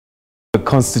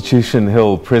Constitution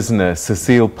Hill prisoner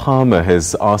Cecile Palmer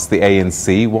has asked the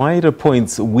ANC why it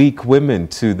appoints weak women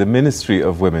to the Ministry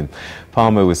of Women.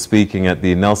 Palmer was speaking at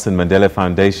the Nelson Mandela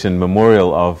Foundation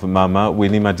Memorial of Mama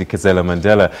Winnie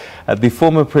Mandela at the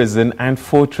former prison and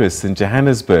fortress in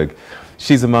Johannesburg.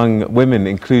 She's among women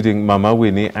including Mama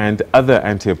Winnie and other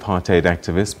anti-apartheid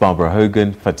activists Barbara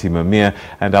Hogan, Fatima Meer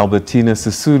and Albertina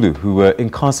Sisulu, who were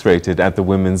incarcerated at the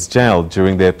women's jail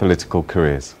during their political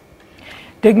careers.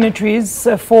 Dignitaries,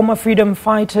 former freedom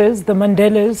fighters, the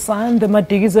Mandelas and the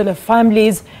Madikizela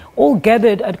families all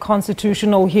gathered at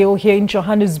Constitutional Hill here in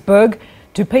Johannesburg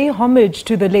to pay homage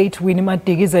to the late Winnie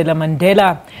Madikizela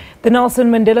Mandela. The Nelson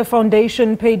Mandela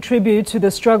Foundation paid tribute to the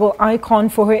struggle icon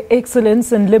for her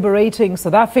excellence in liberating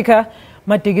South Africa.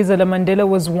 Madikizela Mandela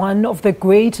was one of the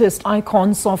greatest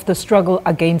icons of the struggle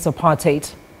against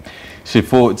apartheid. She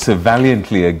fought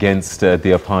valiantly against the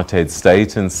apartheid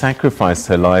state and sacrificed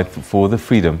her life for the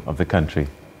freedom of the country.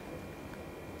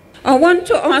 I want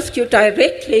to ask you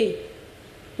directly,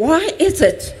 why is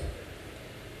it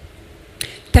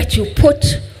that you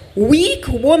put weak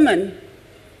women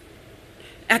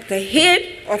at the head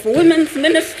of women's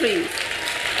ministries?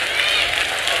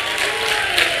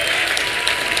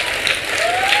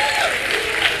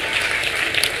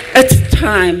 It's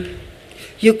time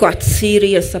you got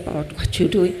serious about what you're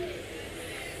doing.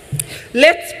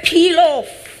 Let's peel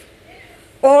off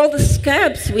all the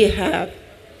scabs we have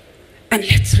and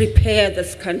let's repair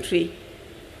this country.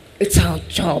 It's our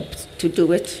job to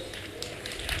do it.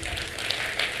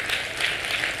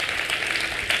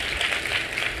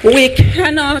 We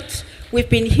cannot, we've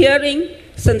been hearing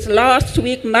since last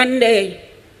week, Monday,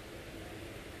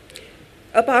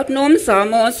 about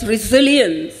Nomzamo's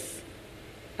resilience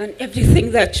and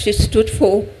everything that she stood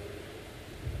for.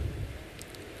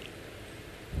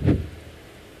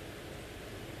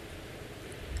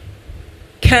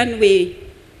 Can we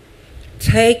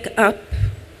take up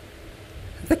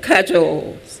the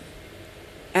cudgels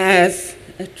as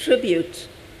a tribute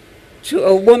to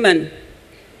a woman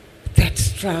that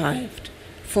strived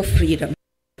for freedom?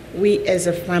 We as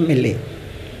a family,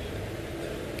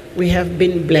 we have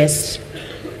been blessed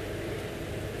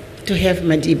to have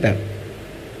Madiba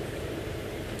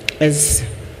as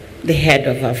the head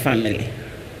of our family.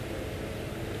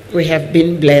 We have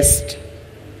been blessed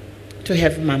to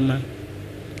have Mama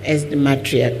as the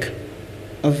matriarch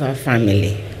of our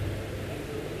family.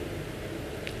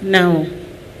 Now,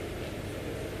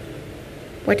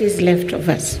 what is left of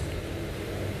us?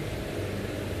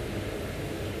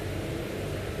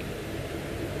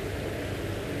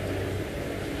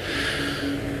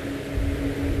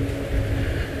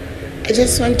 I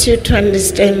just want you to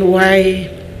understand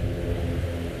why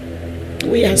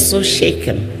we are so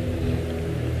shaken.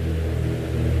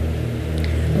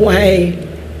 Why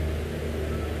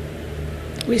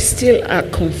we still are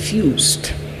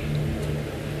confused.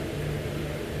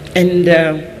 And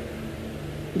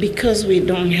because we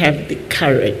don't have the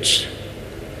courage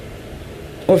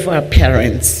of our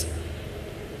parents,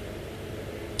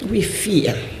 we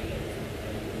fear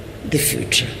the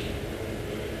future.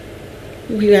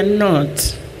 We are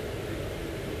not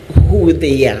who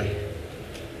they are,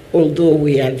 although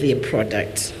we are their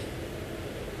product.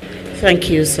 Thank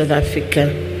you, South Africa.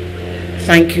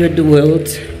 Thank you, the world.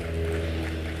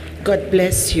 God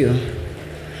bless you.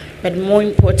 But more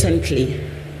importantly,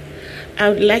 I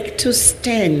would like to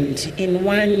stand in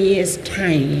 1 year's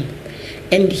time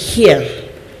and hear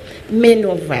many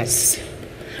of us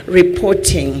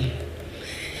reporting.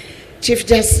 Chief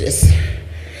Justice,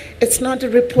 it's not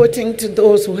reporting to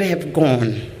those who have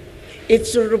gone.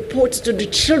 It's a report to the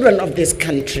children of this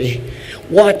country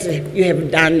what you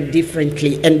have done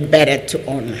differently and better to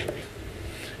honor.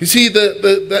 You see,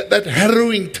 that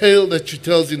harrowing tale that she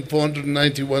tells in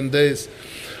 491 days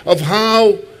of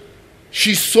how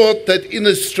she sought that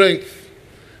inner strength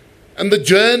and the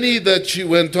journey that she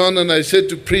went on. And I said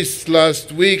to priests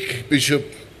last week, Bishop,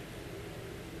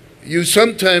 you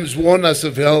sometimes warn us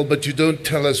of hell, but you don't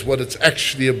tell us what it's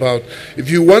actually about. If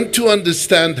you want to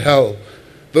understand hell,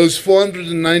 those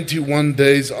 491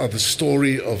 days are the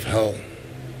story of hell.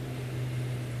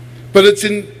 But it's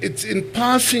in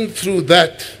passing through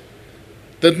that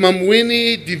Mama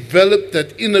Winnie developed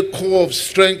that inner core of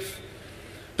strength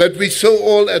that we so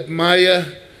all admire,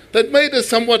 that made her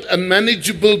somewhat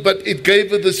unmanageable, but it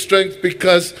gave her the strength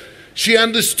because she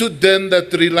understood then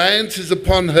that the reliance is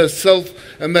upon herself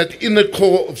and that inner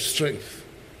core of strength.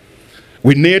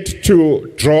 We need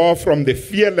to draw from the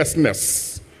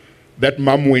fearlessness that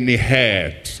Mama Winnie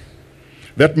had,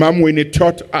 that Mama Winnie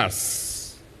taught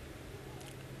us,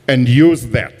 and use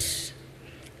that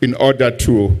in order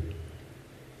to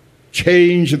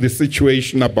change the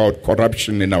situation about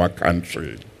corruption in our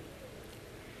country.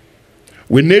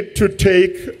 We need to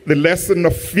take the lesson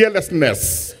of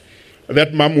fearlessness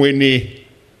that Mama Winnie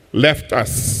left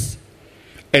us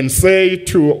and say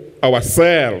to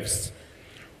ourselves,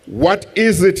 what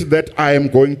is it that I am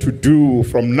going to do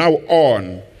from now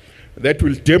on that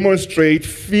will demonstrate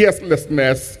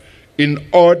fearlessness in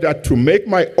order to make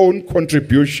my own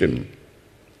contribution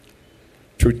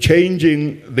to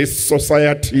changing this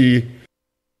society?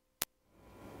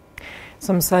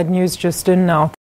 Some sad news just in now.